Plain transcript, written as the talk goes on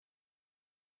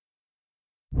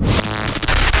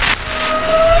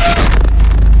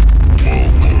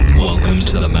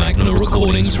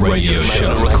Recordings Radio Show.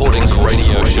 Magna Recordings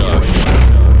Radio Show.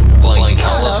 By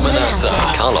Carlos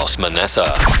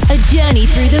Manaça. A journey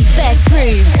through the best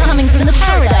grooves coming from the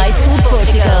paradise called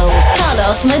Portugal.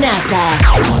 Carlos Manaça.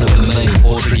 One of the main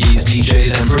Portuguese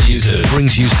DJs and producers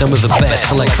brings you some of the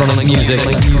best electronic music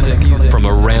from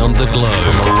around the globe.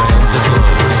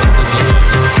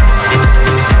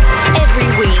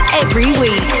 Every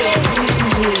week.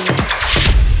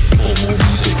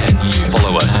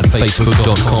 Follow us at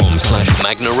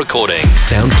facebook.com/Magna Recordings,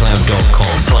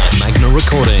 soundcloud.com/Magna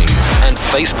Recordings, and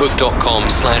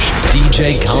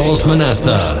facebook.com/DJ Carlos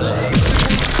Manaça.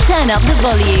 Turn up the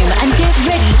volume and get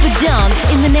ready for dance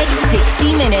in the next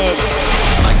 60 minutes.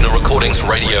 Magna Recordings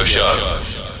Radio Show.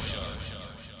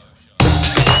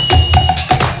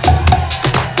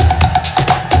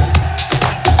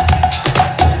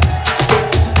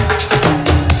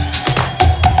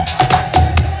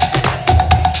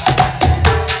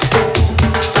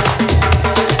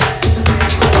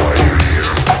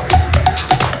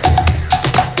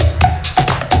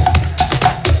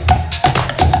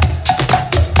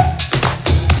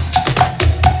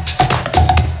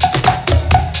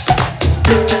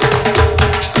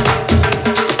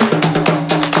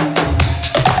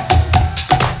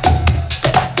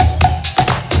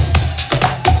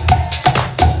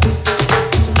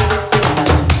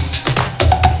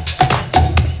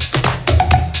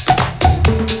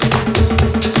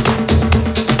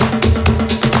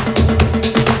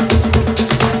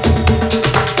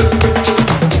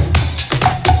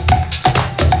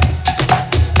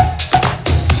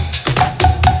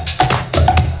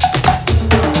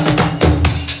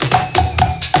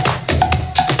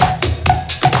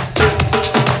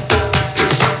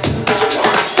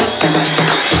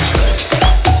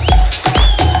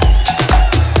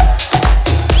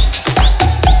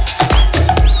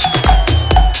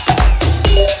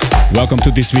 Welcome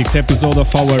to this week's episode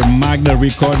of our Magna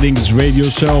Recordings radio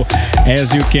show.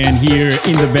 As you can hear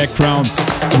in the background,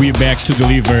 we're back to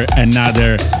deliver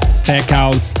another tech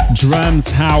house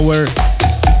drums hour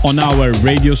on our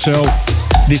radio show.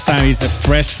 This time is a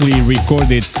freshly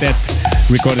recorded set,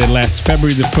 recorded last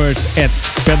February the 1st at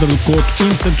Pedro do Couto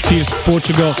in St. Tirso,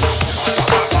 Portugal,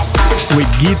 with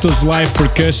Guitos live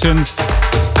percussions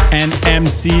and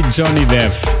MC Johnny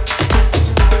Dev.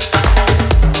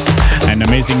 An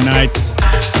amazing night.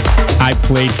 I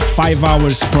played 5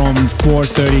 hours from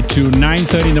 4:30 to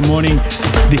 9:30 in the morning.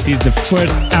 This is the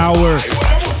first hour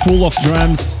full of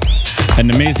drums.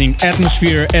 An amazing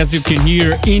atmosphere, as you can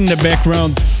hear in the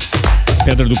background.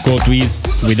 Pedro do Couto is,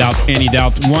 without any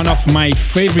doubt, one of my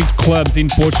favorite clubs in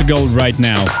Portugal right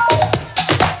now.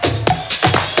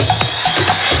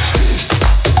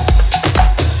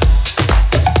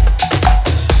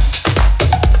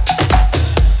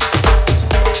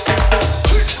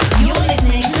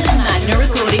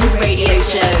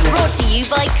 Brought to you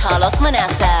by Carlos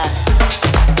Manaça.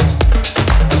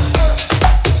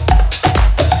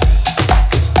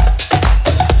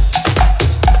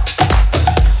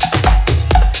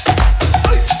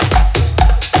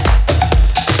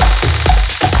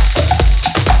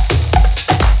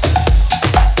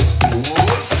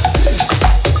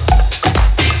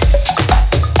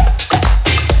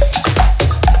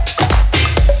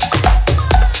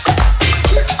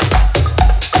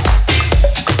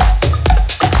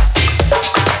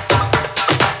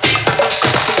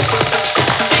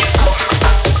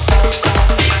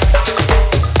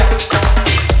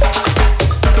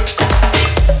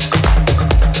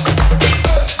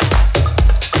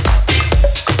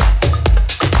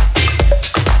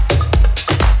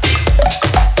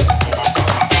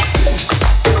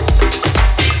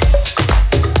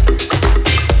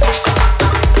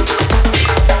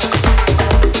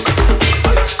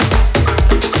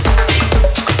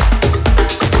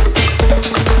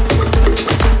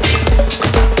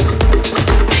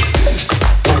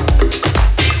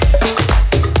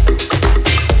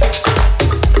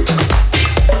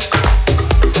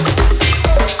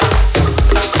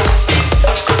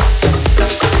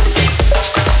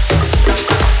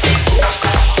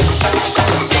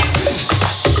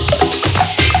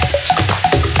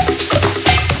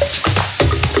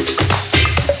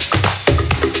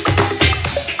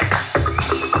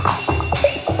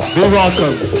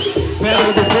 Welcome,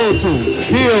 Pedro do Couto,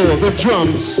 feel the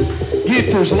drums,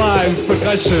 Guitos live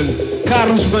percussion,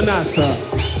 Carlos Manaça,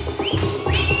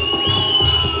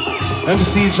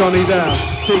 MC Johnny Dev,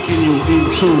 taking you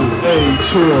into a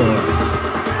tour.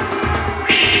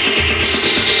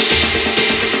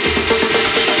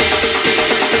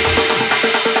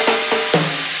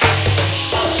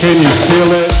 Can you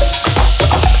feel it?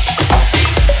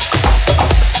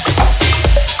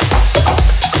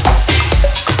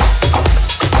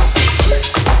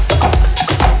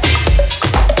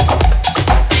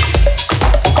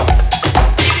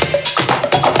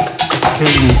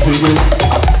 Can you dig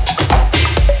it?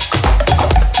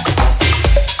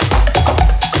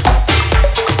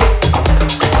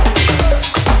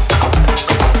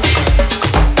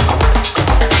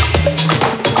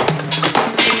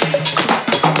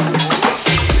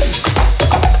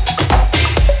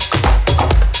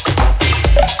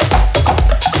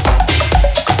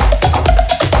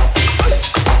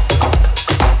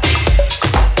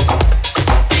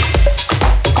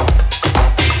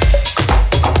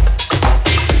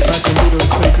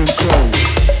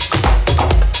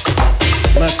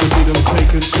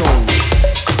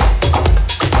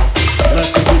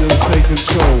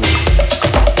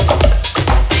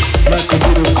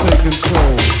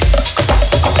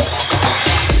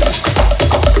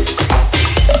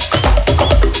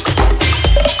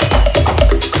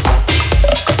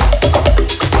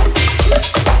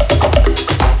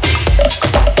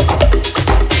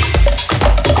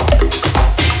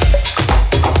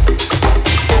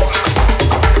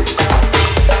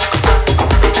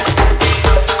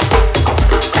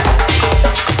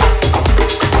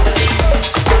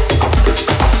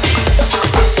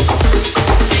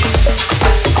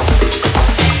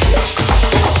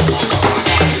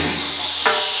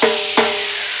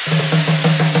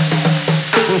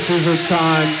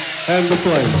 And the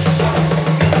place.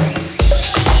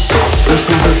 This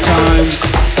is a time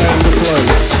and the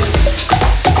place.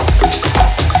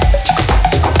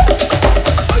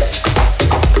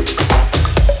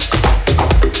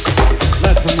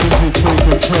 Let the music take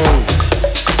control.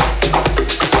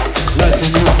 Let the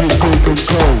music take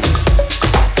control.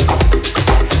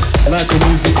 Let the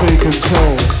music take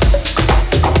control.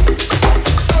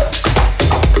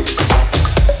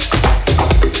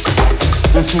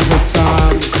 This is a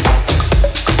time,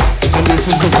 and this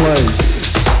is the place.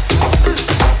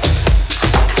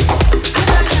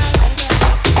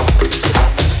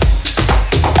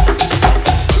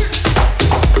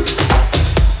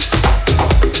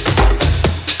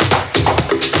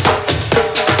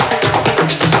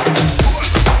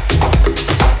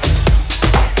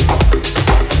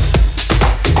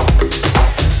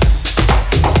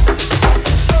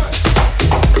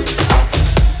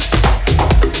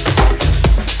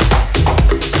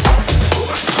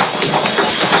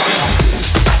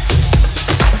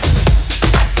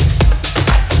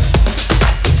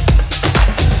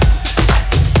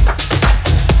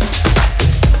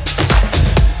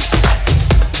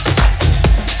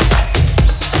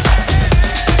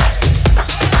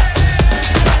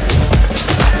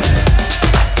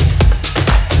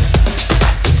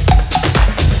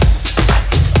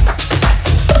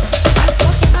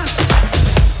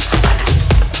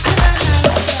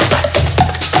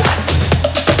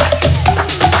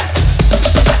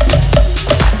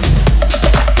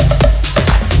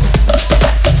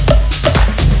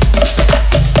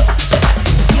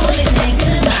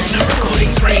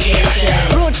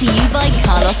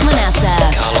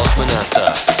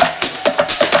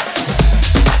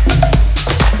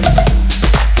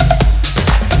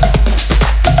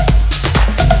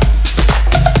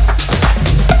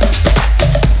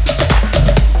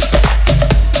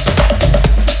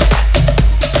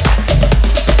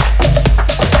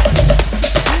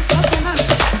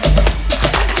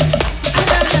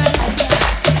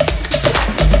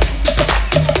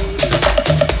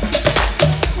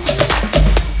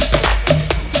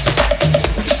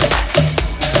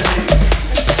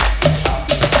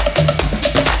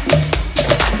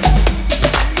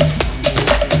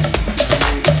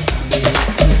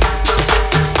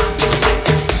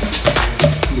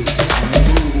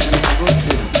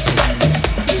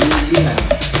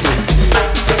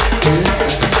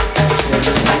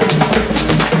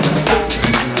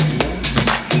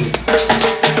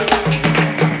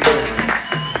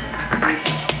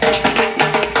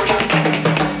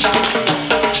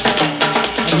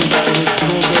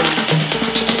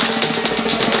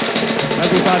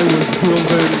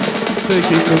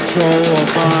 taking control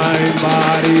of mind,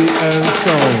 body, and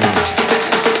soul.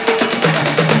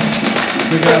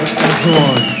 Together as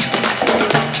one.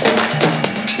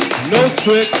 No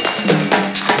tricks,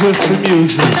 just the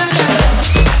music.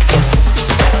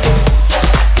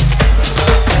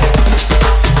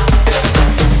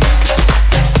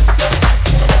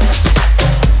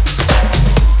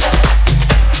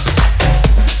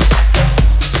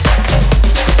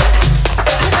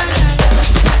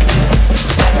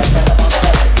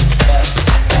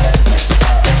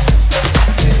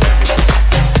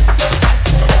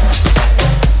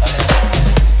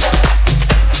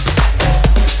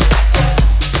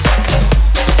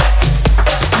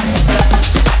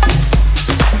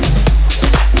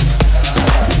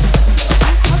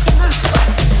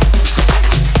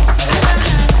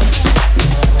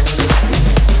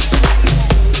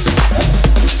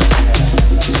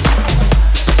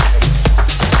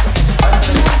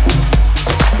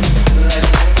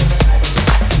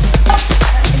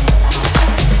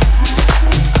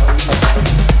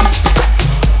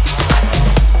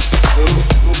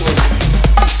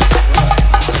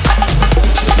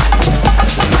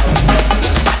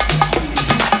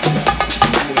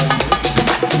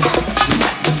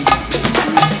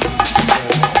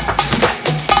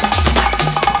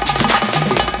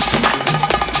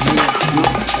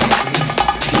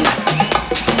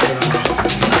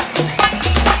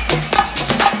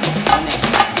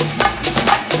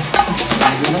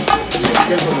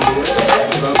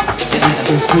 It's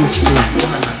the system.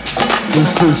 The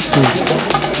system.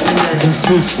 The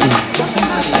system.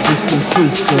 It's the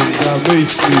system that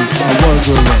makes me a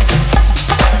wanderer.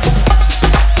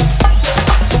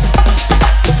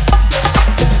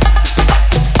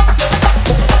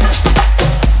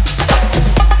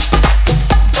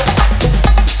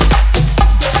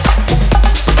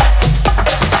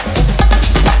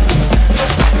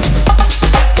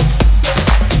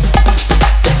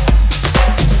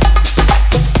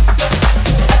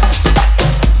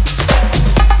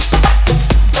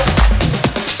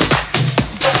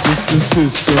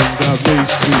 System that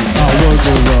makes me a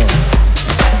wanderer.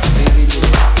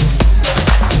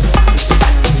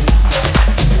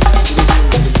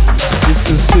 It's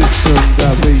the system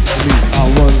that makes me a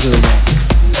wanderer.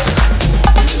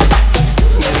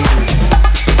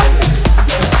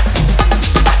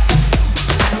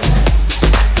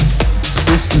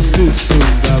 It's the system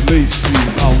that makes me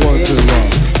a wanderer.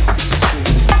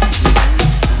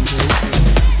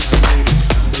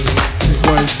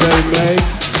 Wednesday, May.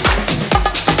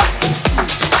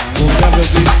 Never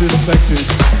be suspected,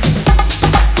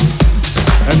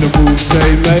 and the moves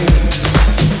they make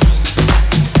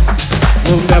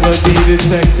will never be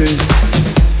detected.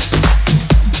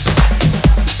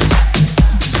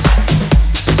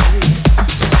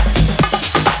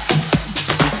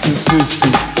 It's the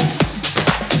system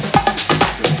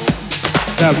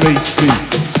that makes me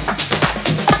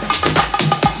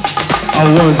a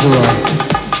wanderer.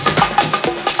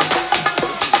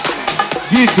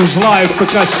 Guitos live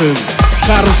percussion,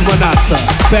 Manaça,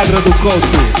 Pedra do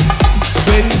Couto,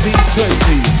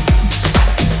 2020.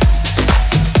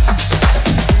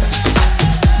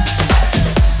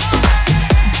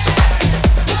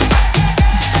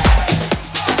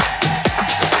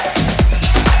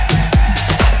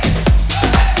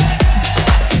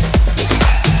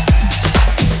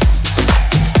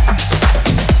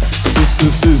 It's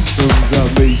the system that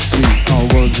makes me a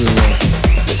wanderer,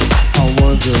 a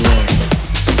wanderer,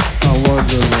 a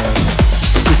wanderer.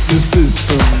 It's the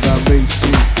system that makes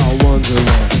me a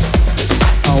wanderer,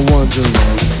 a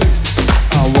wanderer,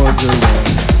 a wanderer.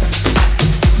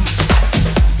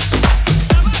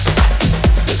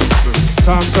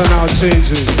 Times are now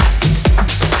changing,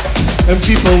 and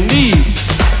people need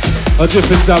a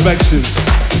different direction.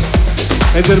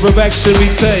 And the direction we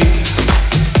take,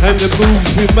 and the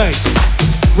moves we make,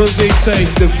 will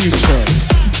dictate the future.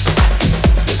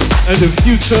 And the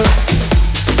future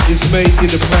is made in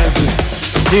the present,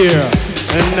 here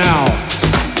and now.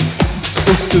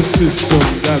 It's the system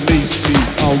that makes me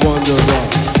a wanderer.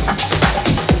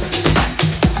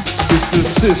 It's the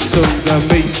system that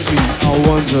makes me a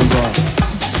wanderer.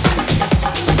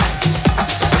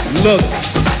 Look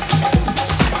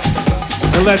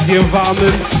and let the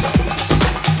environment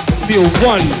feel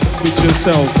one with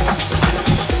yourself.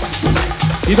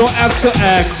 You don't have to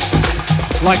act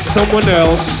like someone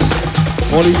else.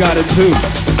 All you gotta do,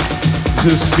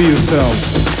 just be yourself.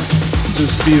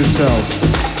 Just be yourself.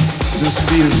 Just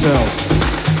be yourself.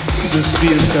 Just be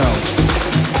yourself.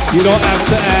 You don't have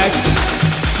to act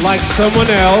like someone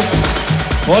else.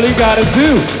 All you gotta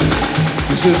do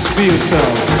is just be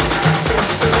yourself.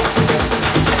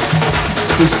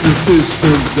 It's the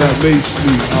system that makes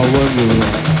me a wanderer.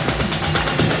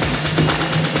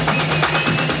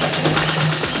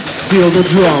 Feel the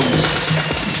drums.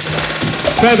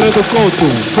 Pedra do Couto,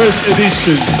 first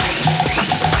edition.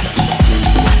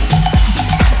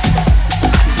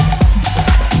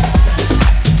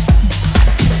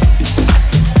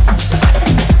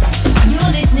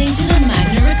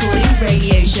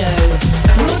 Radio show,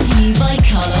 brought to you by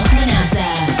Manaça.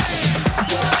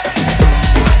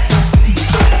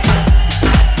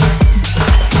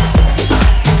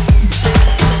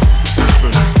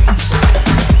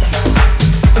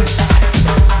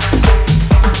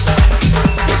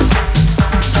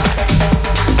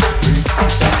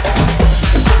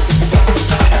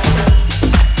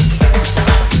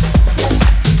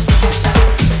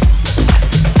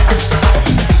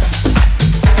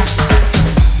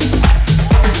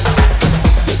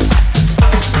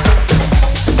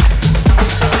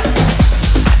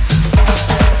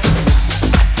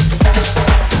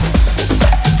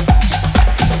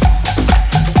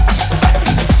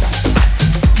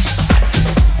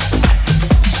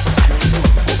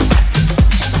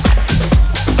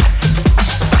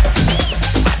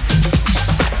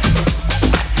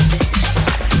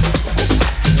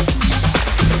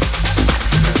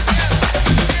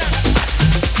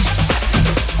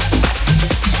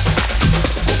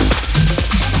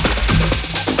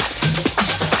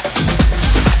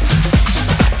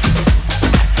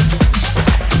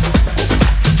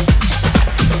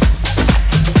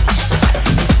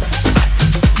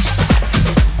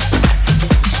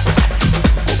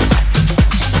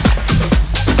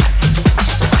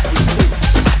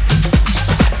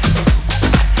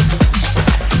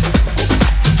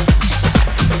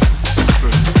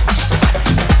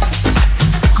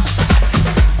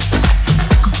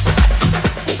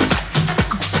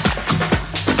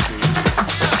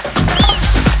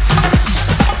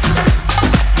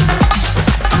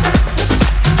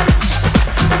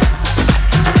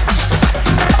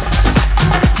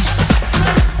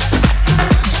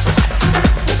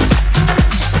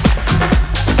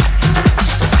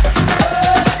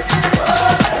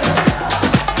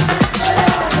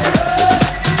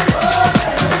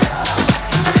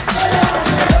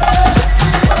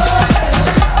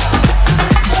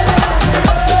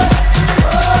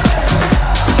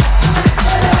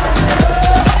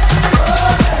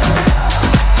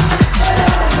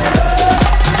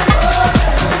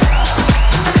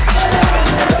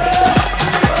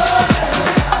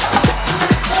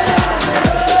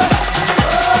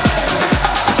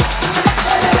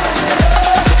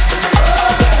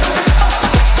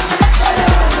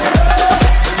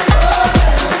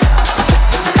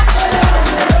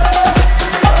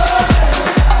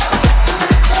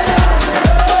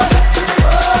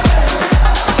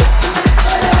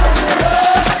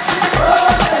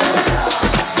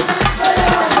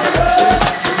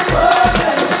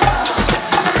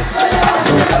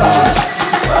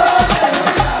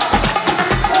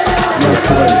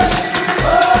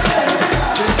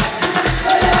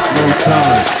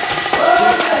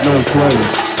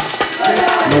 place,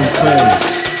 no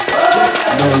face,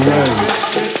 no race,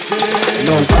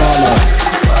 no color,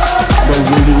 no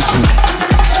religion,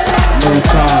 no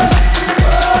time,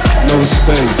 no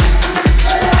space,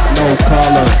 no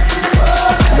color,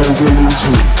 no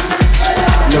religion,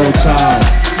 no time,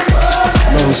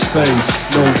 no space,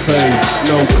 no face,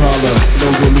 no color, no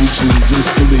religion,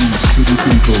 just beliefs to the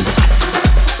people.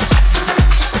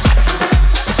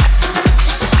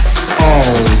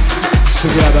 All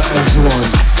together as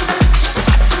one.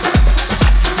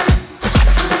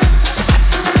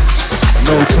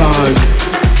 No time,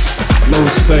 no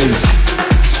space,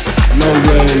 no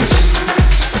race,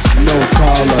 no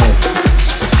color,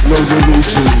 no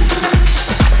religion,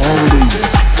 only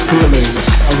feelings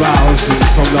arousing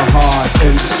from the heart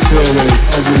and spirit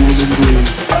of the human being.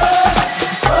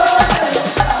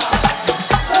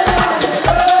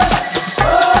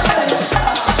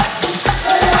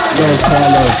 No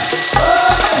color,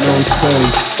 no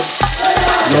space,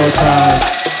 no time,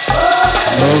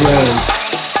 no race,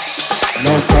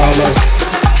 no color,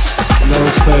 no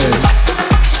space,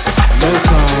 no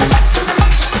time,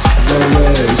 no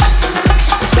race,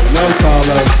 no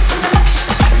color,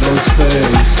 no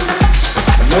space,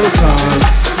 no time,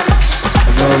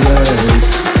 no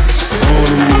race.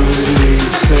 Only human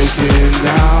beings taken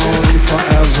down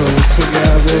forever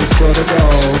together for the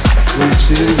goal, which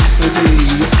is to be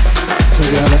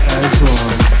together as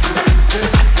one.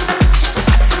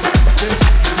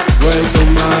 Break the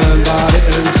mind, body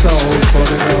and soul for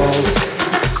the goal.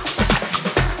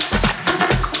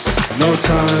 No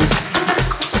time,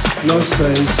 no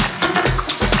space,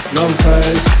 no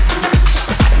fate,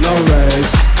 no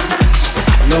race,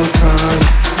 no time,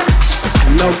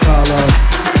 no color,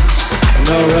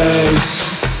 no race,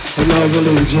 no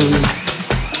religion,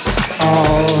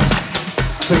 all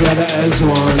together as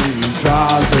one,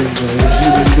 driving as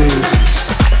human beings.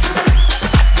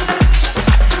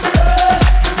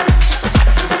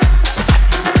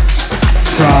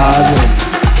 Driving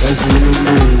as human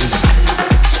beings.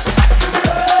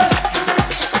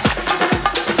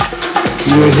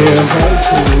 You hear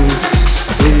voices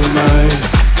in your mind.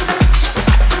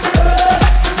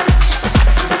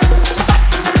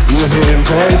 You hear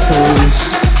voices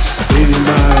in your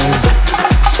mind.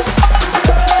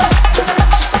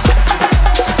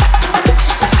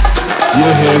 You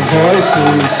hear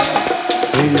voices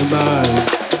in your mind.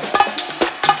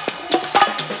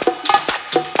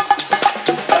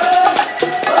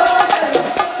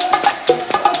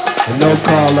 No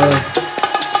color,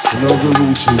 no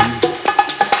religion,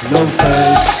 no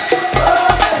face,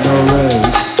 no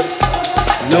race,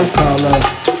 no color,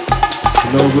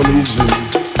 no religion,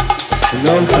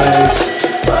 no face,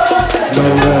 no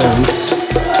race,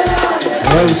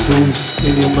 voices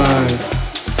in your mind.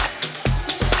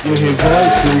 You hear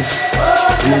voices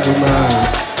in your mind,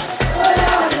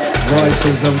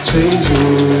 voices of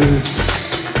changes,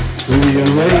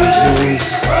 rearranges.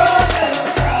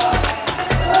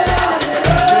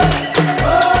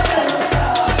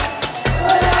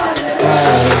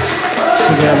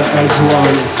 Together as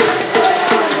one.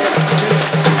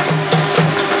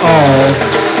 All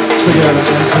together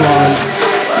as one.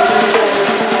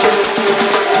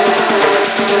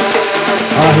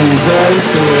 I hear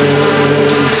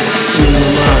voices in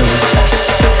your mind.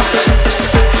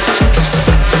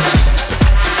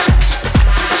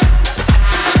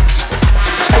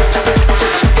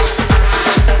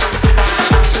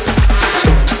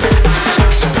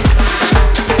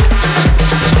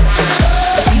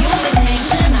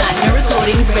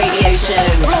 Radio show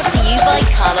brought to you by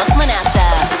Manaça.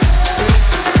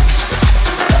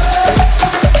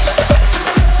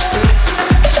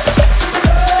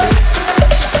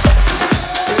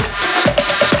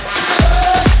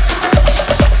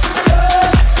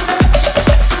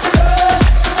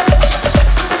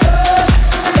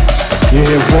 You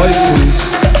hear voices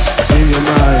in your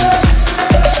mind.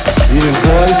 You hear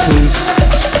voices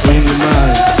in your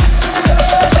mind.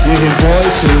 You hear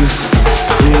voices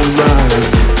in your mind.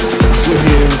 You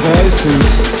hear voices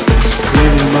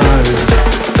in your mind.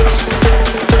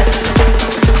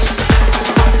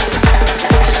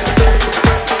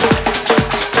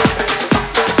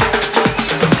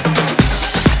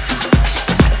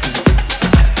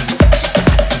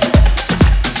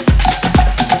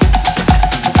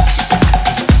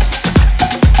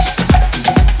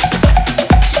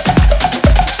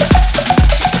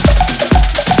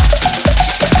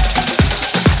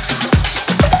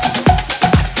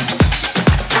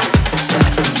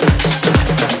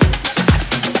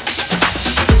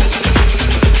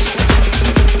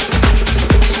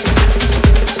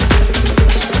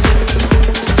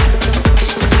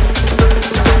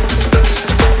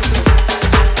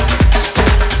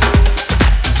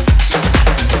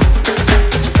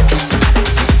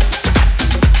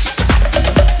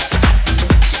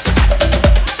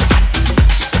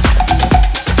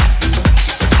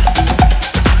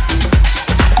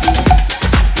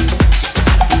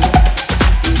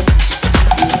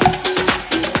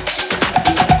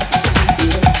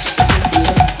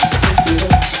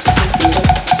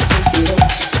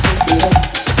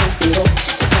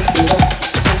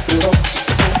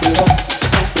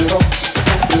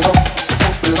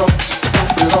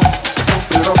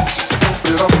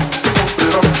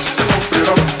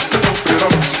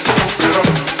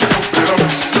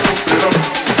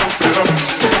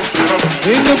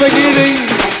 beginning,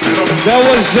 there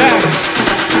was Jack.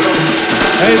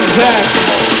 And Jack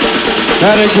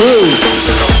had a groove.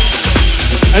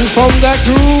 And from that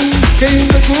groove came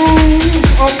the groove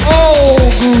of all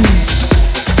grooves.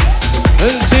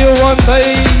 Until one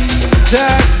day,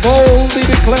 Jack boldly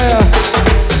declared,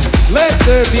 let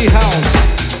there be house.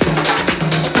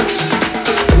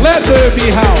 Let there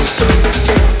be house.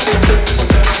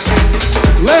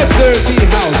 Let there be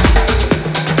house.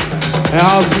 And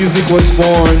house music was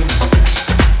born.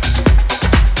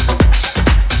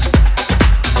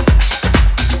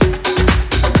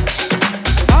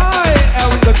 I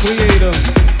am the creator.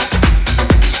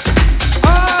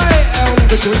 I am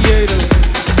the creator.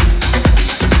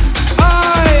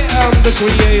 I am the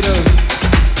creator.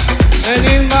 And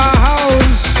in my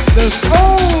house, there's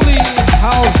only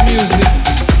house music.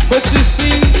 But you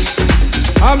see,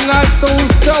 I'm not so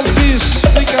selfish,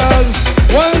 because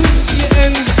once you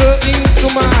enter into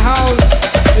my house,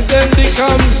 it then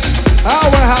becomes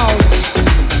our house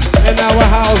and our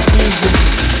house music.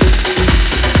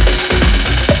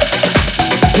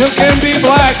 You can be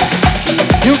black,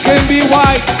 you can be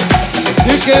white,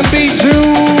 you can be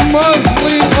Jew,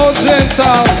 Muslim or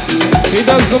Gentile. It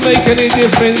doesn't make any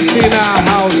difference in our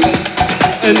house.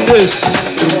 And this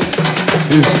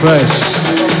is fresh.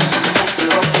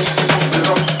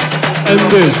 And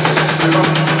this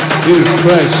is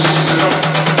fresh.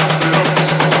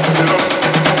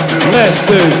 Let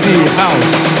there be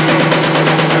house.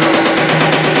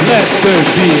 Let there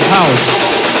be house.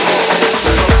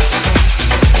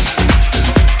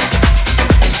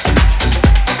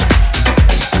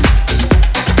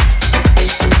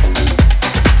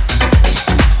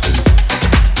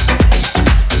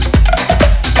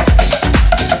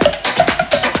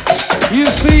 You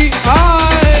see,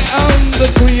 I am the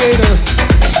creator.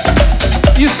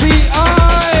 You see,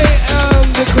 I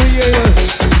am the creator.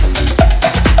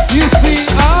 You see,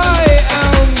 I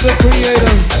am the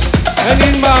creator. And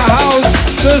in my house,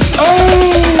 there's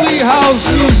only house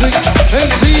music.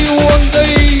 Until one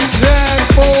day,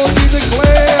 Jack boldly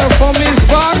declared from his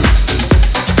box,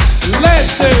 let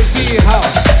there be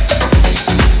house.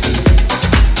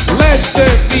 Let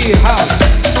there be house.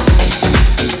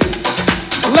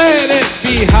 Let it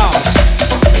be house.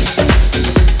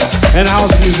 And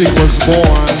house music was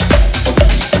born.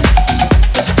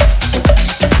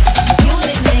 You're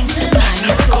listening to the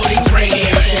Magna Recordings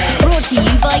Radio Show, brought to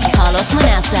you by Carlos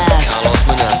Manaça. Carlos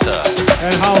Manaça.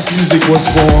 And house music was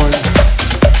born.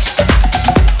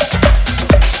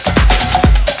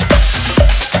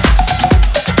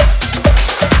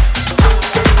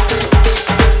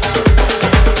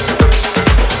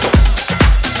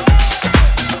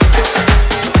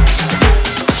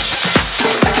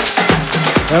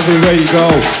 Everywhere you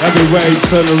go, everywhere you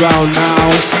turn around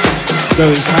now, there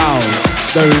is house,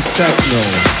 there is techno,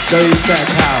 there is tech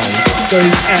house, there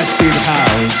is acid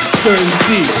house, there is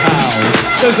deep house.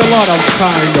 There's a lot of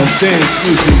kind of dance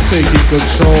music taking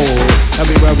control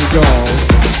everywhere we go.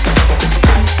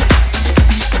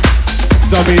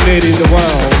 Dominating the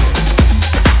world.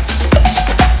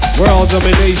 World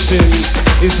domination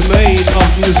is made of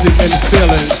music and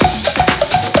feelings.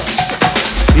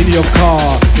 In your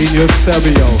car, in your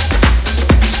stereo,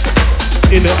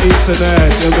 in the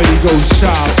internet, and when you go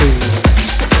shopping,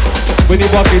 when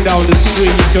you're walking down the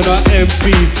street, you're not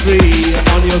MP3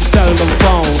 on your cellular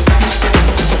phone.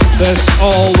 There's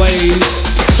always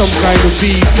some kind of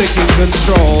beat taking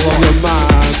control of your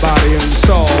mind, body and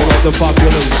soul of the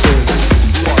population.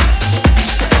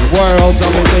 World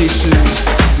domination,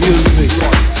 music.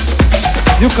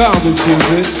 You can't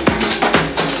refuse it.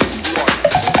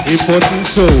 Important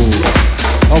tool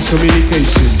of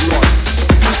communication.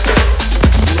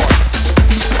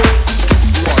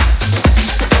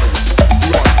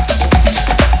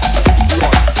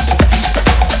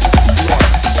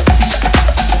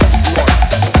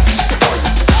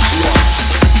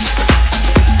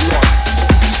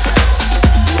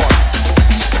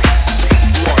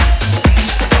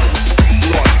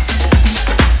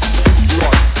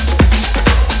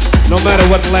 No matter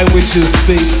what language you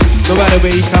speak, no matter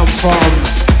where you come from,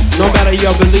 no matter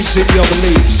your beliefs in your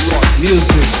beliefs,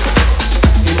 music,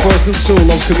 important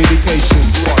tool of communication,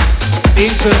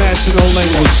 international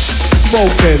language,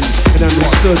 spoken and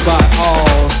understood by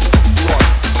all.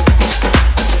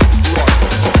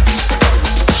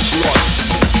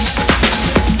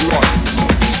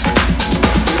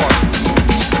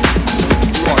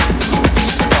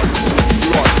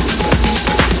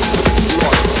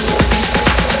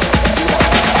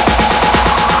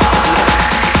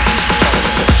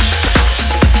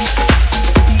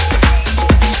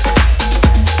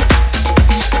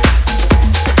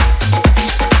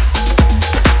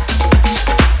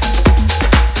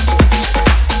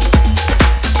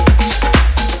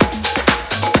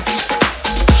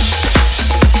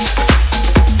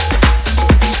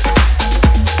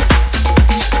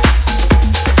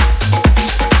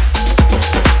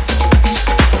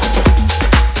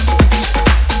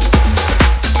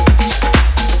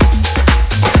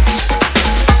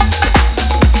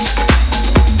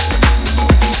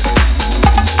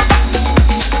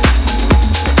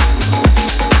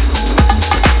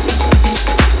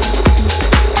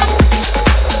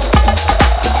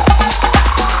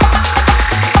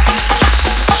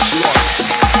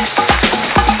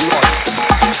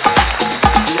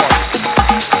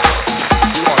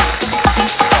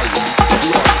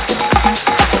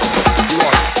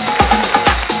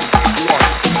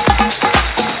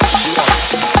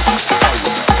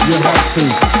 to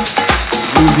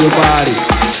move your body.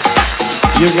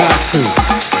 You got to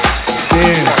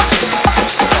dance.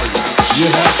 You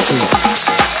have to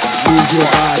move your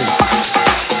body.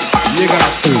 You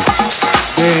got to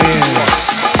dance.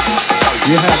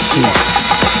 You have to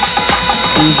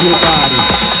move your body.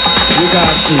 You got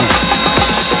to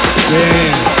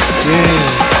dance.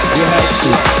 Dance. You have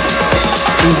to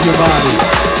move your body.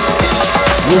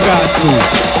 You got to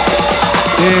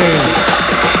dance.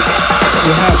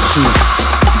 You have to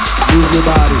move your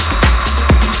body.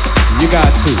 You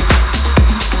got to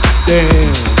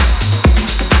dance.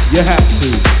 You have to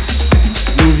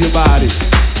move your body.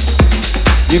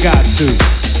 You got to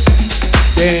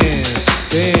dance,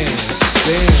 dance,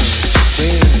 dance,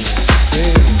 dance,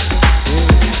 dance.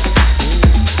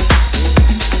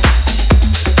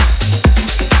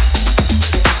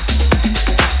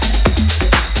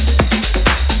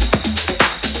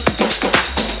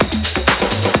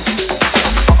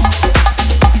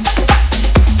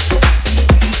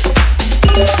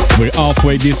 We're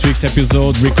halfway this week's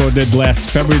episode, recorded last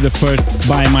February the 1st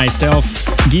by myself,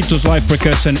 Guitos live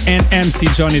percussion and MC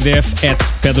Johnny Def at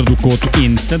Pedra do Couto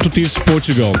in Santo Tirso,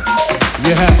 Portugal.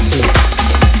 You have to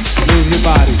move your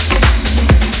body.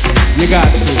 You got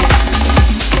to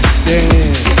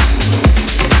dance.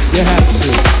 You have to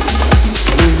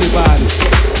move your body.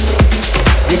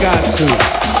 You got to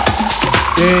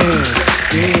dance,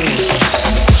 dance.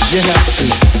 You have to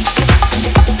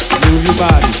move your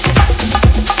body.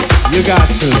 You got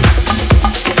to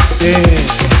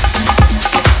dance.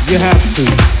 You have to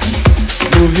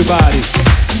move your body.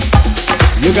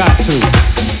 You got to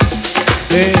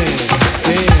dance,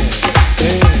 dance,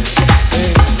 dance,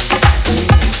 dance.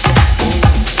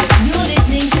 You're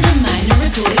listening to the Magna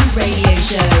Recordings radio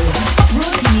show,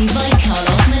 brought to you by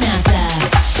Manaça.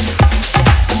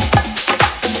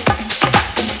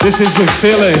 This is the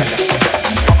feeling.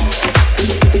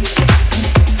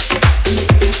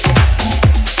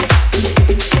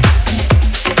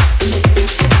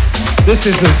 This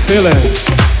is a feeling.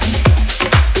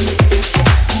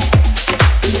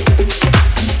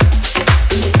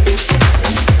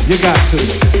 You got to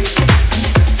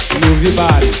move your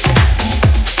body.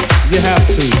 You have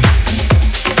to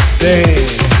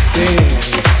dance,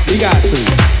 dance. You got to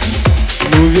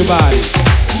move your body.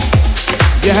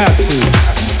 You have to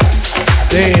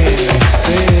dance,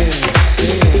 dance,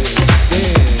 dance,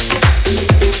 dance.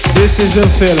 This is a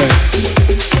feeling.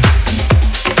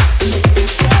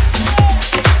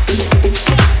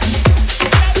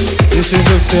 This is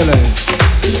a feeling.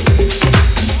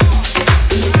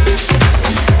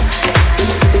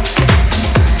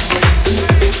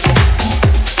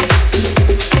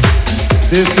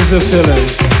 This is a feeling.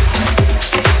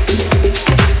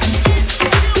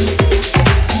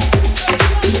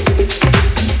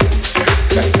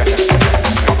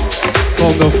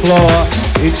 From the floor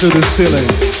into the ceiling.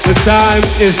 The time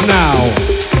is now.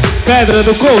 Pedra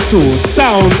do Couto,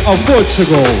 sound of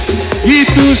Portugal.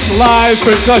 Guitos live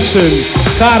percussion.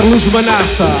 Carlos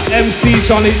Manaça, MC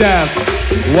Johnny Def.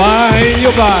 Wine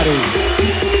your body.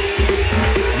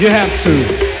 You have to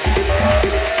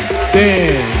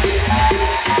dance.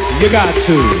 You got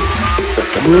to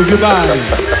move your body.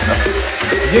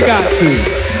 You got to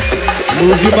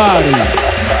move your body.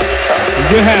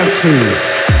 You have to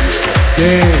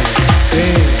dance,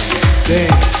 dance,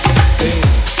 dance.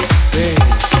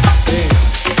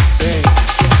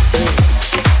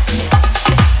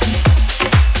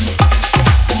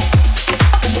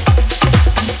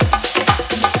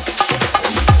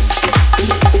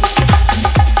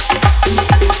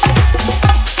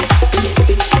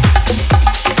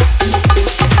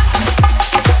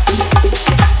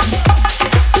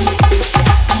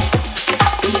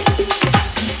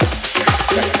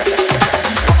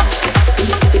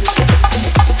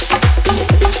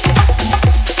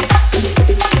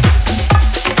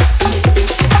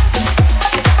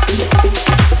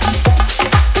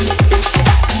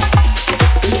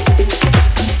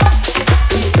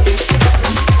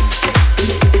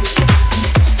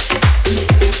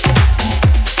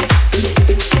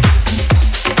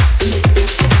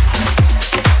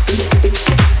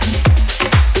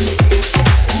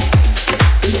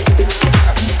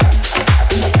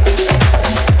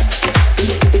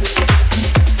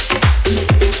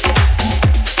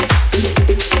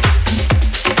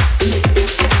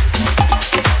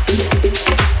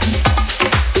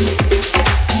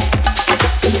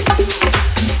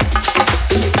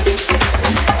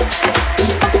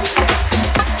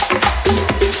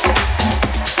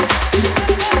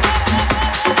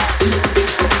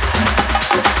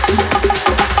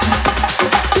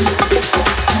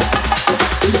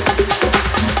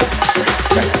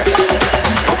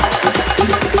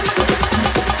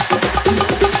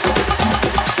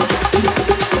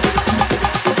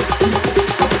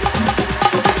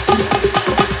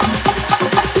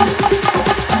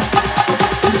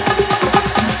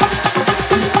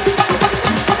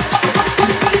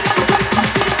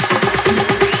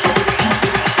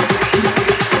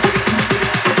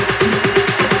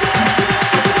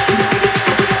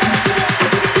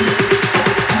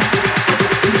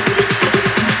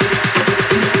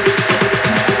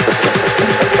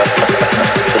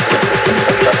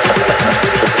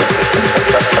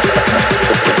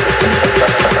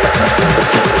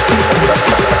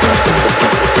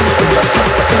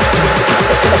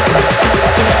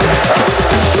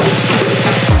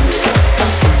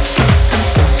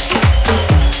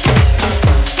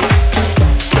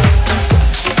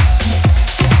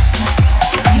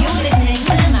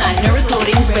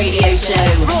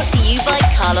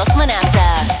 Manaça.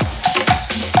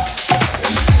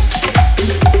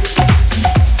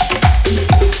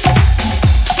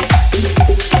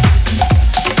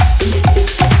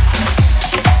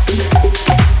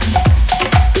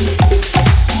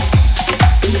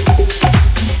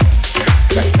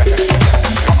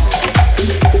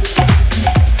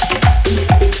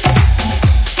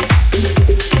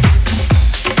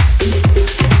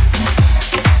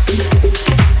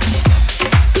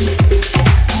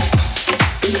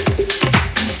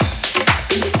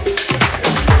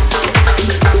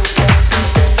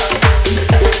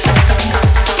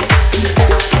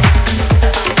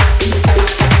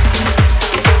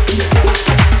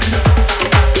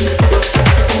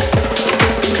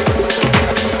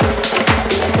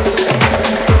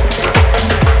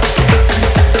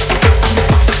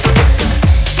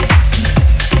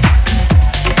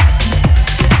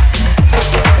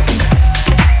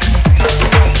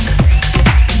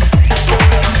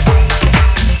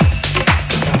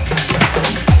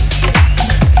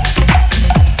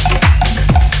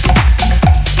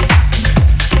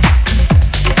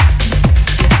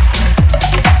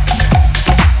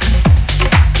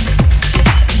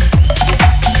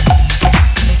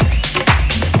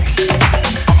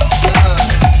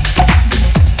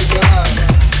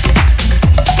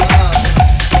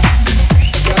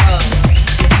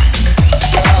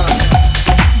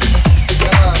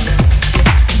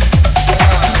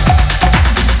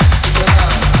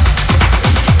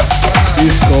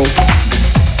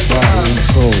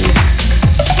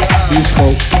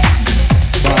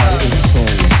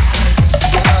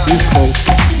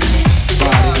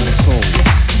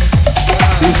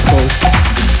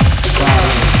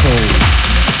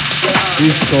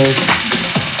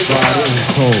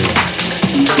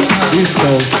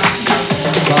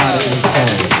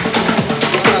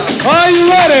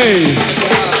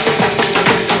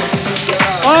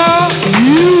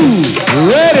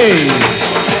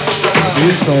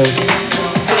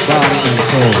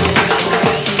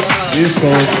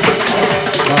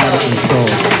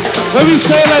 Let me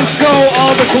say let's go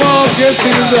on the club, get to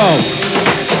the dome.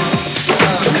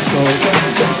 Let's go,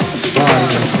 body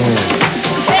and soul. Let's go,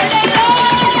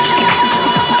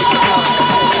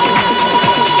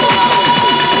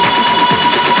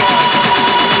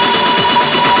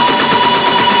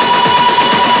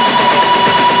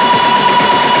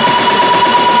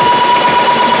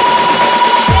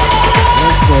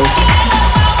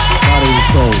 body and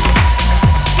soul.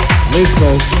 Let's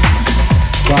go,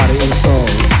 body and soul.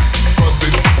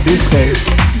 Disco,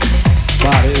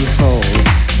 body and soul.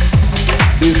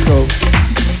 Disco,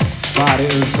 body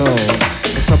and soul.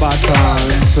 It's about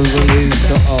time to release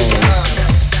the old.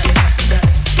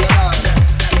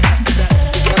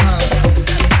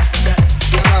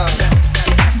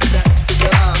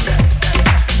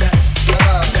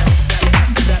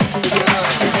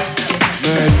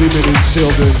 Man, women and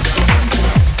children.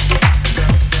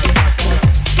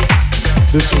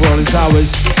 This world is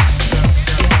ours.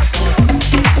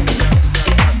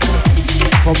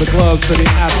 From the club to the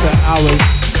after hours.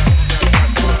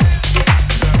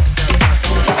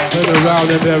 Turn around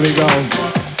and there we go.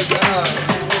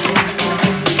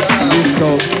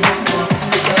 Disco.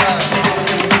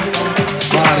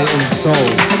 Body and soul.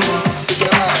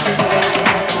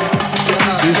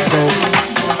 Disco.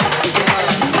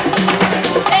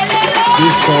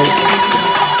 Disco.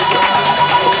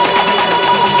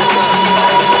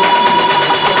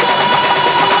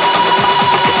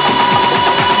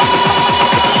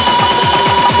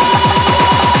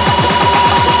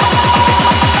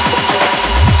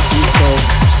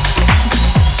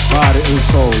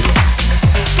 Soul.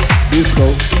 Disco,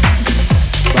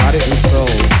 body and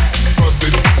soul.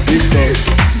 Disco,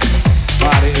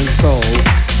 body and soul.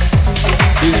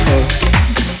 Disco,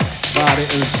 body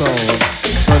and soul.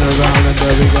 Turn around and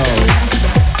there we go.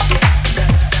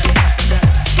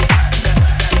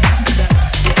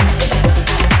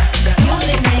 You're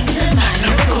listening to the Magna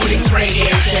Recordings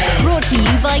Radio Show. Brought to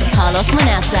you by Carlos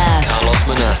Manaça. Carlos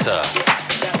Manaça.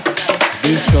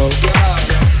 Disco,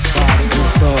 body and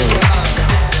soul.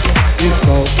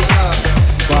 Disco,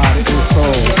 body and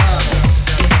soul.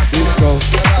 Disco,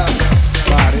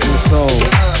 body and soul.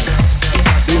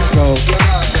 Disco,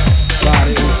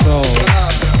 body and soul.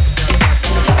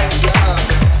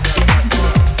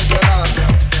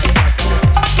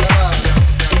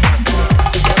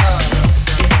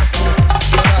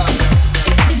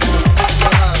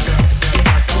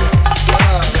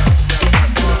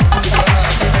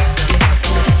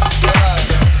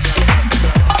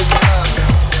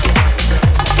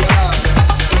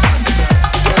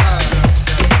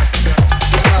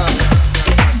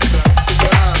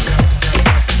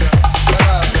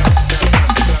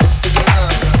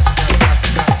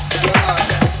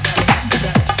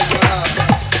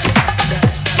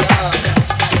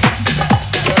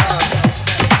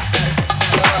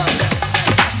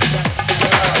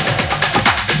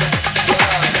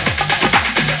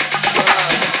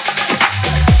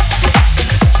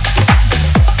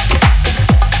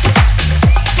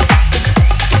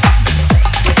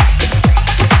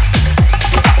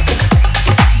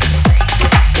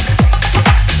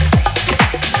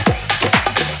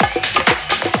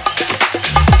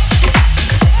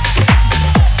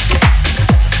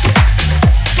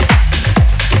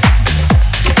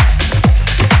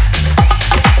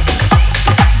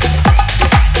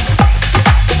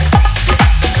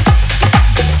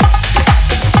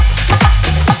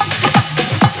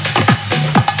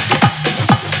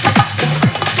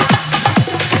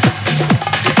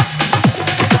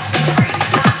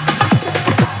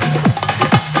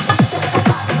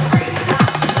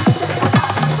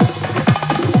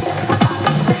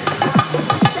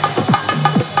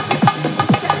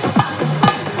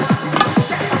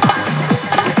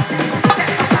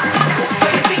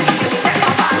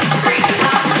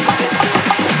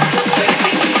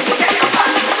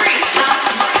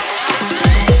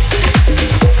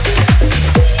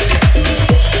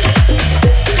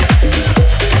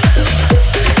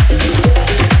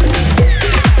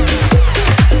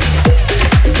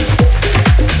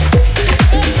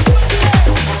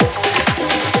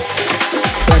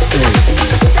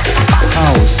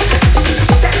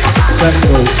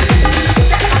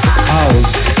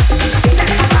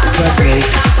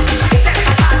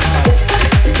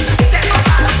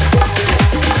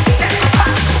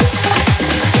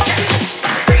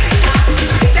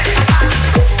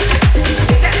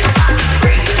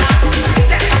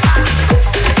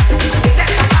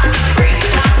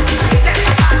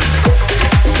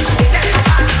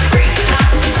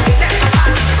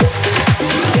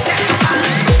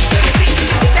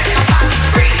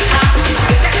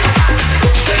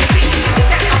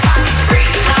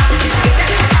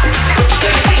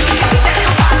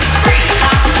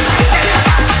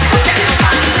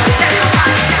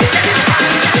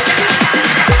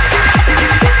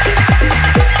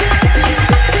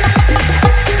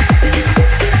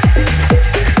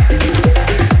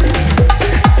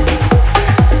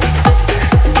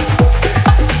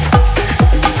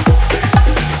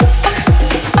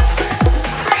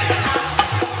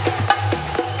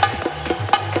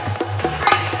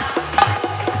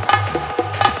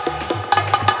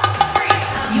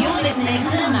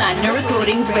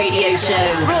 show,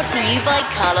 brought to you by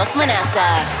Carlos Manaça.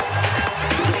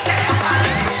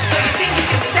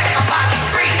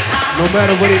 No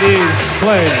matter what it is,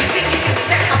 play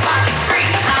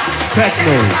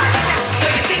techno,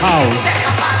 house,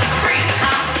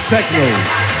 techno,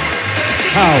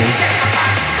 house,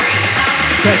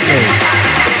 techno,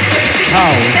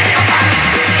 house,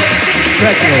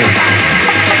 techno,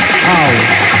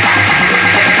 house,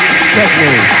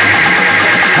 techno,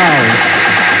 house,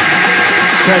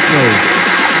 techno,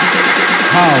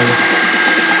 house.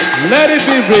 Let it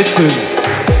be written.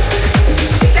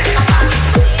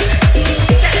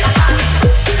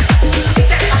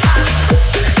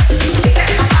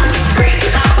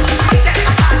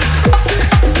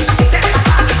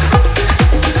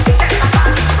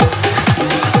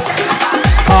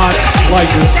 Like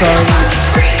the sun,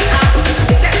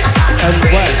 and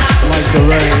wet like the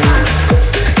rain.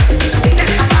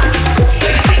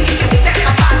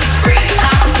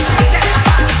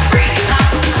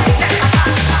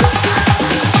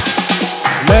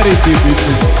 Let it be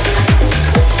beautiful.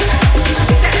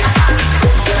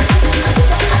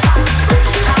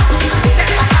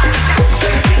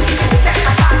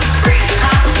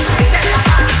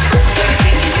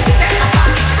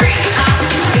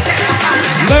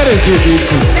 Let it be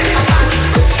beautiful.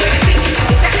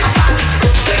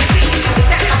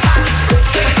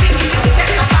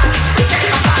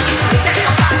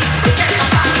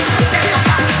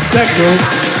 Techno,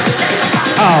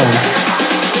 house,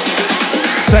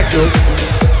 techno,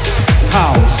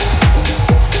 house,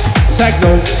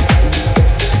 techno,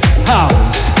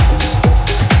 house,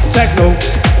 techno,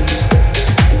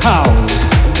 house,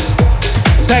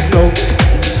 techno,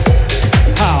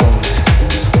 house,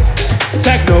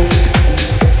 techno,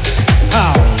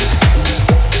 house,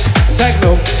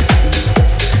 techno,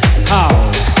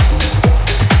 house.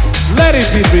 Let it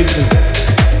be written.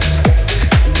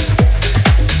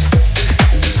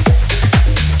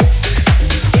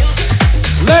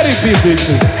 Let it be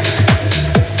written.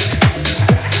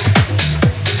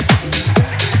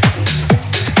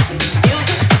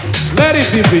 Let it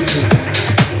be written.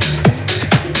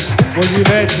 When you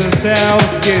let yourself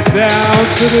get down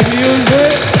to the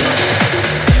music.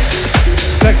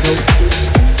 Techno,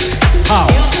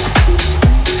 house,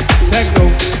 techno,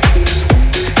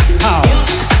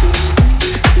 house,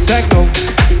 techno,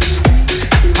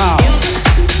 house,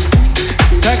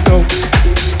 techno,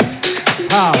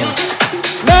 house.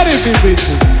 Let it be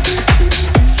written.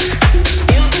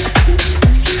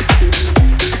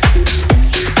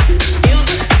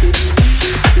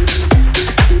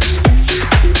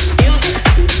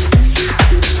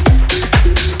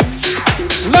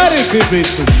 Let it be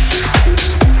written.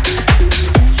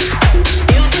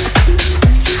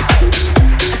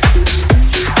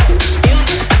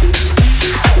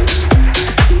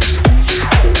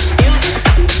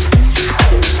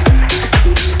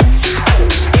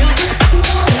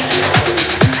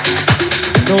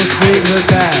 No strings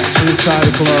attached inside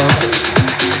the club.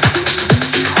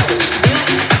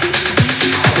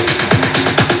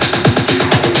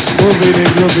 Moving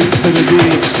and grooving to the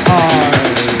beat hard.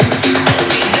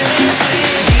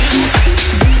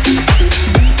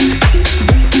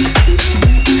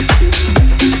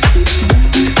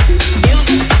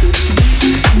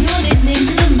 You're listening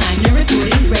to the Magna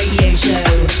Recordings radio show,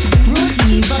 brought to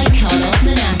you by Carlos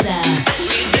Manaça.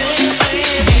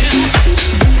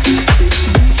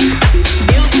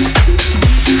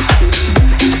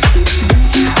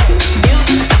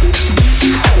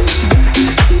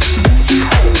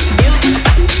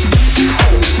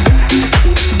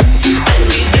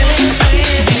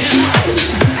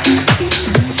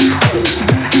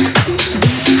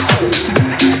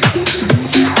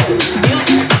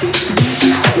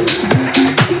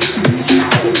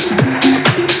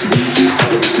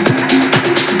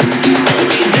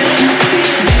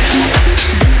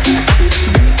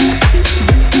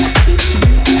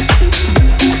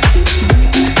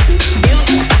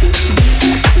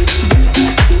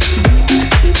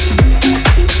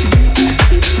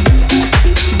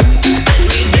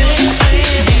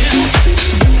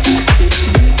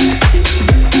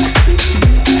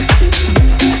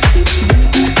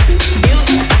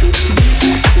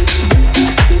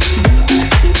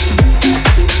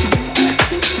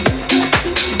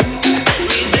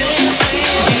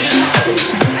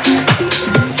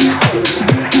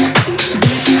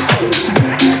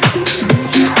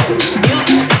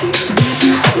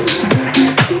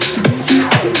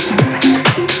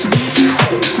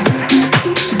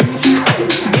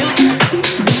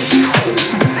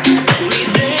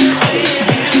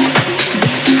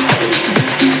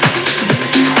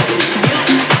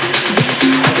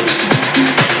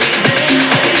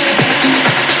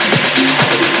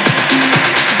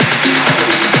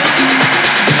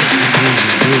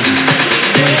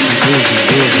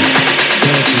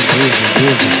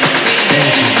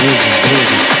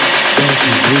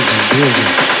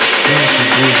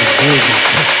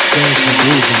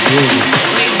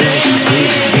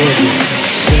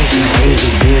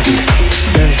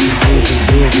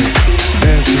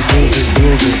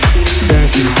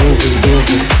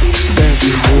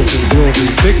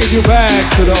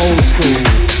 to the old school.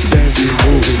 Dancing,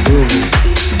 moving, grooving.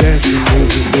 Dancing,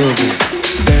 moving, grooving.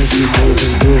 Dancing,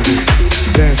 moving, grooving.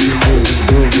 Dancing, moving,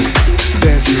 grooving.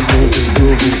 Dancing, moving,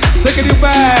 grooving. Taking you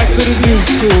back to the new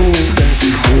school.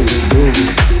 Dancing, moving, grooving.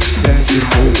 Dancing,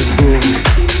 moving, grooving.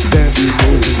 Dancing,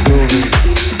 moving, grooving.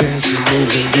 Dancing,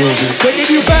 moving, grooving. Taking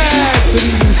you back to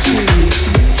the new school.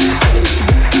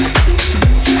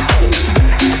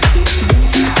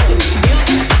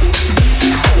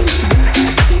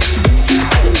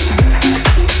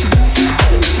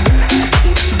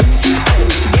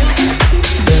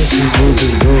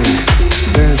 Moving, grooving,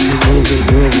 dancing, moving,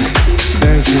 grooving,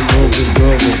 dancing, moving,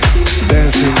 grooving,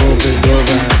 dancing, moving,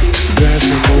 grooving,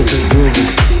 dancing, moving, grooving,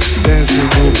 dancing,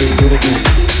 moving, grooving,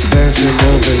 dancing,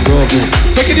 moving, grooving.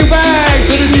 Taking you back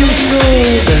to the new school.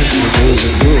 Dancing,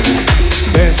 moving, grooving,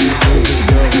 dancing, moving,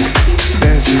 grooving,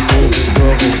 dancing, moving,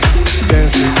 grooving,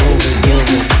 dancing, moving,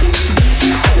 grooving.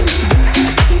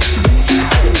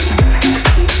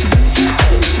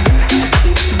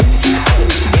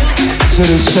 To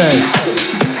the side,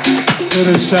 to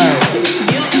the side,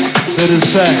 to the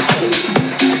side,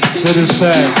 to the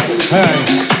side, hey.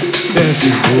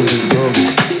 Dancing, moving,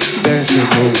 grooving, dancing,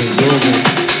 moving, grooving,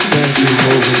 dancing,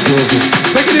 moving, grooving.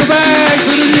 Taking you back to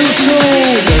the new school.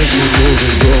 Dancing,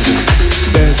 moving, grooving,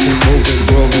 dancing, moving,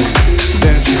 grooving,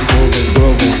 dancing, moving,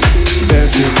 grooving,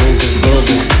 dancing, moving, grooving,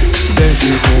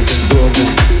 dancing, moving, grooving,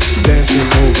 dancing,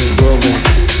 moving, grooving,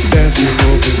 dancing,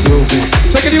 moving, grooving.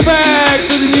 Taking you back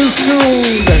to the new school.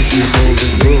 Dancing,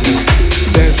 moving, grooving,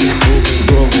 dancing, moving,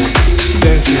 grooving,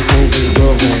 dancing, moving,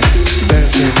 grooving,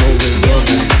 dancing, moving,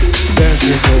 grooving,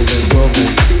 dancing, moving, grooving,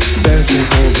 dancing,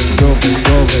 moving, grooving,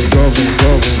 grooving, grooving,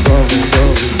 grooving, grooving,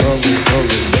 grooving, grooving,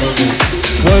 grooving, grooving.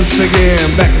 Once again,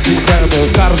 back is incredible.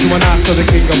 Guitos, Manaça, the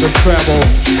king of the treble.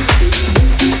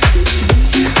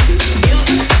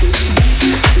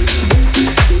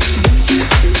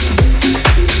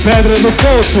 Pedro do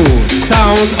Porto,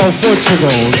 Sound of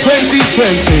Portugal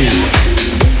 2020.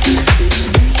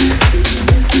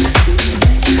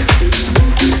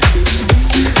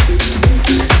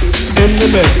 In the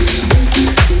mix.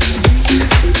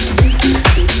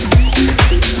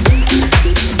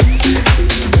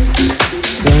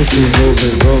 Dancing,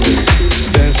 moving, rolling.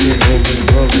 Dancing, moving,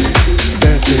 rolling.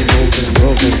 Dancing, moving,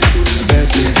 rolling.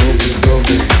 Dancing, moving,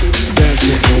 rolling.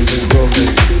 Dancing, moving,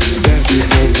 rolling. Dancing,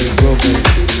 moving, rolling.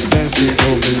 Dancing,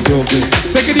 moving, moving.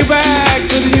 Taking you back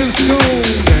to the new school.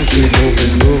 Dancing,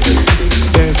 moving, moving.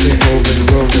 Dancing, moving,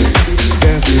 moving.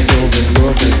 Dancing, moving,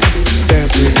 moving.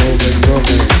 Dancing, moving,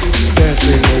 moving.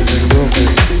 Dancing, moving, moving.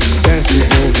 Dancing,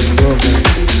 moving, moving.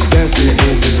 Dancing,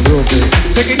 moving, moving.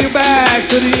 Taking you back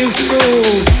to the new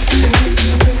school.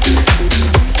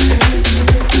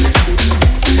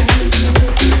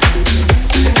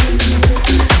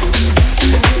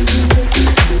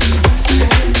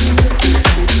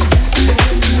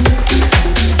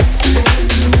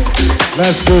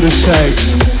 Let's do the shake.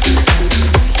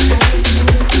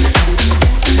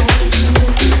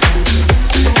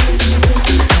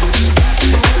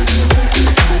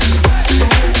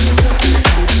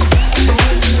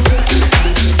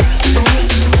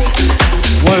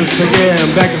 Once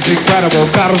again, back is incredible.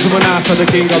 Guitos, Manaça, the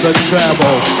king of the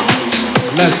treble.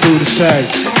 Let's do the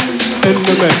shake. In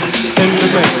the mix, in the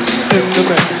mix, in the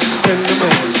mix, in the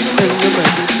mix, in the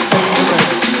mix,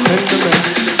 in the mix,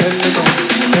 in the mix, in the mix,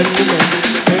 in the mix,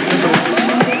 in the mix.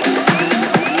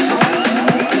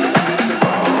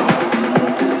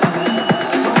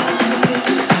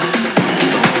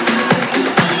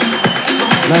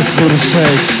 Let's do the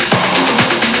shake.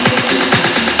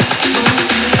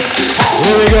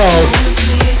 Here we go.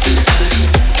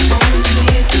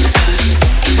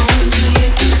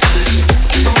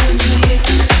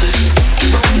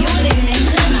 You're listening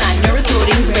to the Magna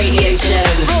Recordings radio show,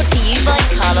 brought to you by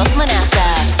Guitos, Manaça.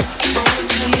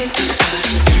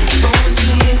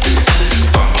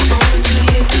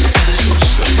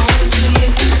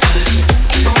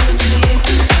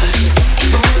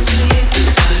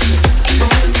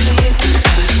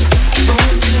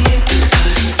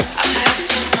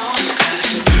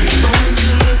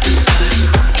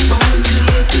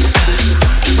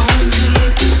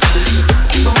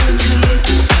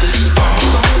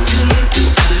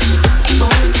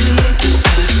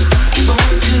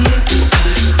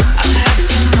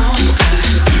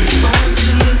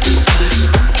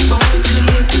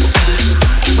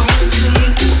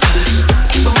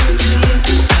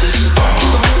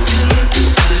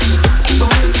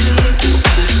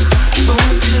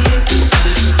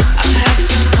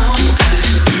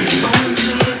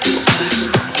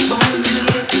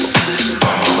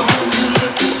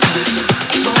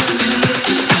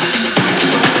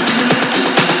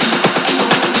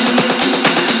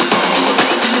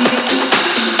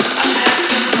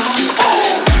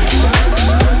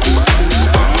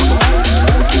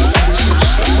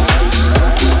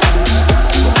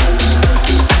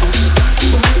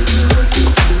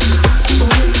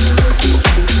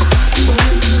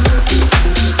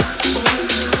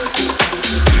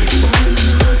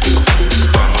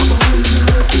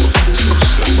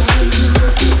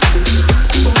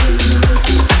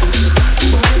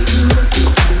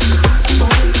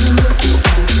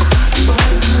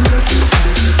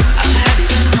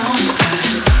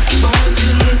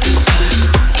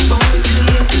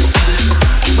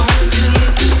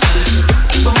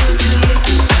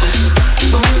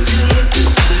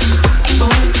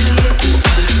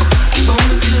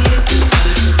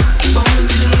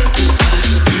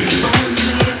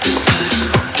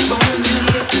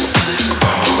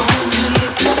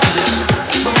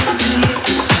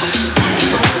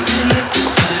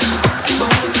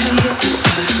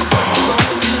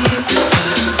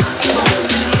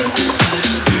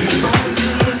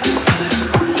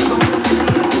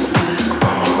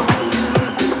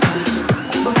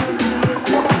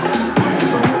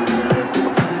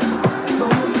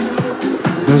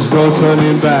 There's no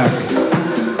turning back.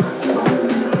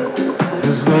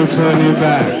 There's no turning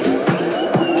back.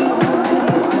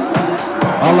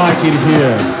 I like it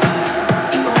here.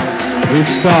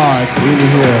 It's dark in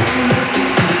here.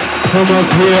 From up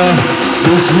here,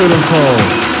 it's beautiful.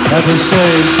 At the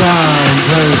same time,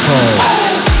 painful.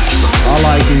 I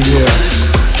like it here.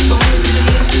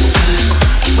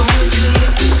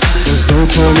 There's no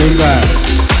turning back.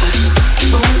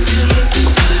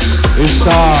 It's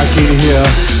dark in here.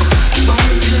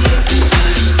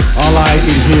 I like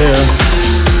it here.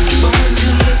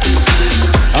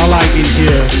 I like it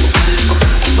here.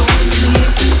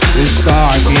 It's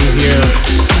dark in here.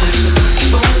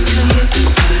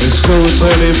 There's no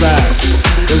turning back.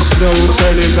 There's no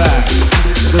turning back.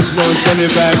 There's no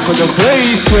turning back from the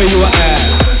place where you are at.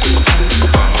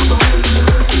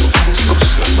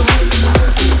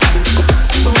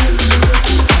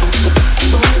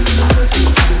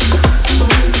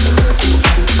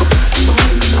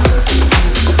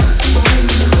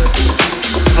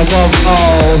 Above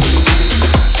all,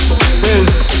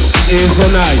 this is the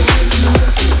night.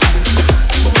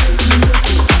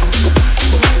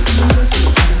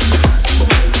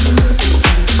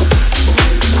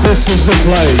 This is the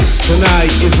place.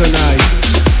 Tonight is the night.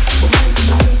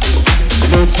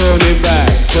 No turning back,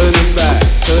 turning back,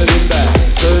 turning back,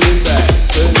 turning back,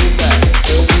 turning back,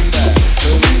 turning back,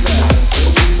 turning back, turning back.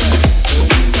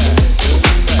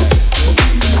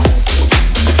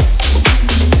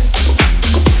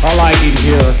 I like it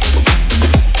here.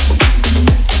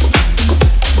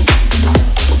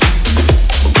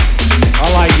 I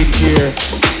like it here.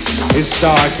 It's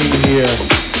dark in here.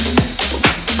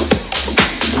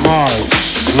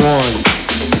 March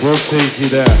 1, we'll take you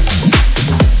there.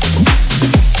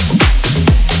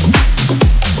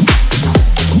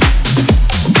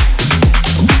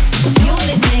 You're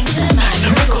listening to the Magna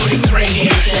Recordings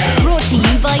Radio Show. Brought to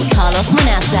you by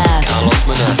Manaça.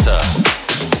 Manaça.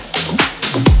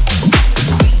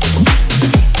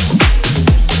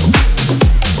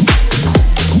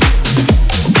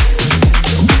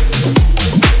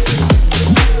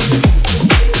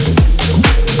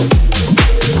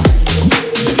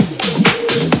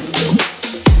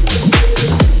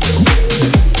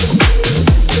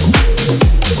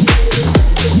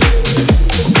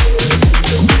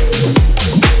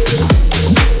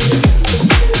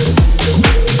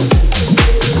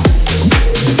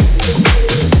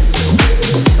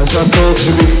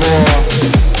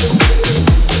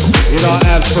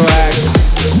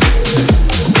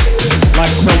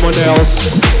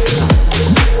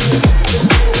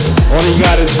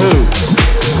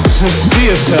 Just be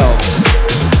yourself.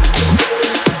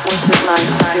 What's it like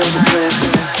to feel the bliss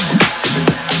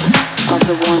of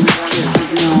the warmest kiss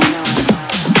we've known?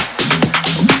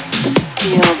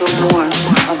 Feel the warmth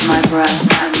of my breath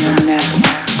on your neck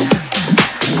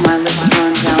as my lips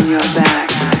run down your back.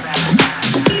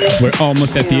 We're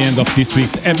almost at the end of this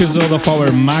week's episode of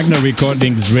our Magna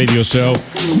Recordings radio show.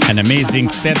 An amazing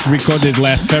set recorded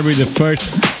last February the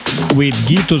 1st with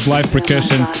Guitos live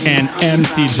percussions and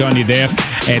MC Johnny Dev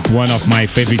at one of my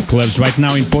favorite clubs right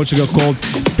now in Portugal called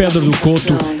Pedro do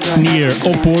Couto near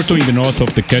Oporto in the north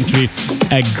of the country.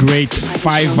 A great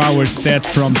 5-hour set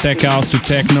from tech house to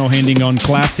techno, handing on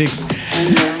classics.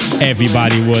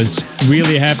 Everybody was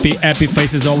really happy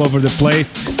faces all over the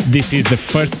place. This is the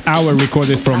first hour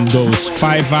recorded from those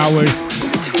 5 hours.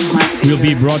 We'll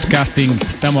be broadcasting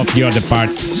some of the other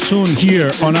parts soon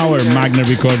here on our Magna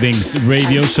Recordings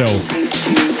radio show.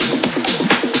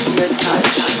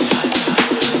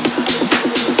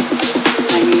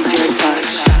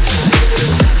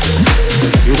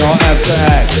 You don't have to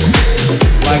act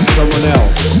like someone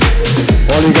else.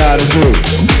 All you gotta do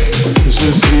is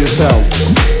just be yourself.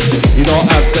 You don't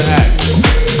have to act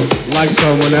like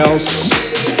someone else.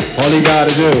 All you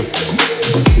gotta do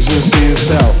is just be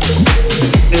yourself.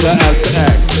 You don't have to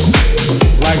act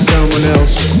like someone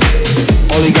else.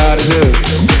 All you gotta do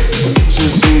is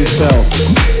just be yourself.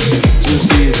 Just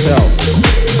be yourself.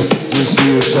 Just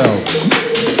be yourself.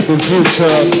 The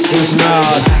future is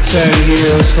not 10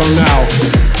 years from now.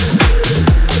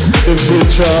 The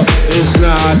future is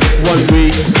not 1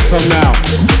 week from now.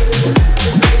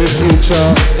 The future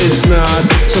is not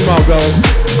tomorrow.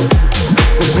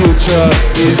 The future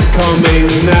is coming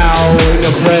now in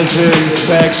the present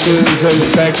fractions and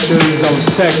fractions of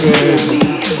seconds.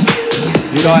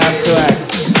 You don't have to act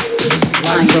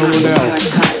like someone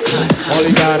else. All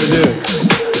you gotta do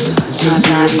is just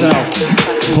be yourself.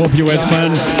 Hope you had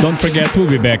fun. Don't forget, we'll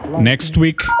be back next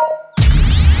week.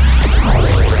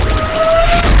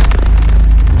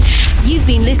 You've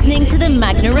been listening to the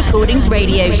Magna Recordings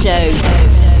radio show.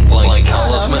 By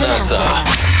Manaça.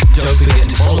 Don't forget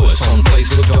to follow us on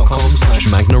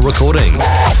Facebook.com/Magna Recordings,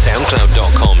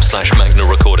 SoundCloud.com/Magna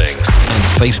Recordings, and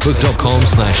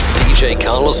Facebook.com/DJ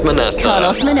Carlos Manaça.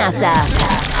 Carlos Manaça.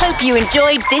 Hope you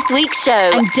enjoyed this week's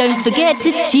show, and don't forget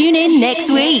to tune in next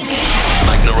week.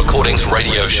 Magna Recordings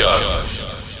Radio Show.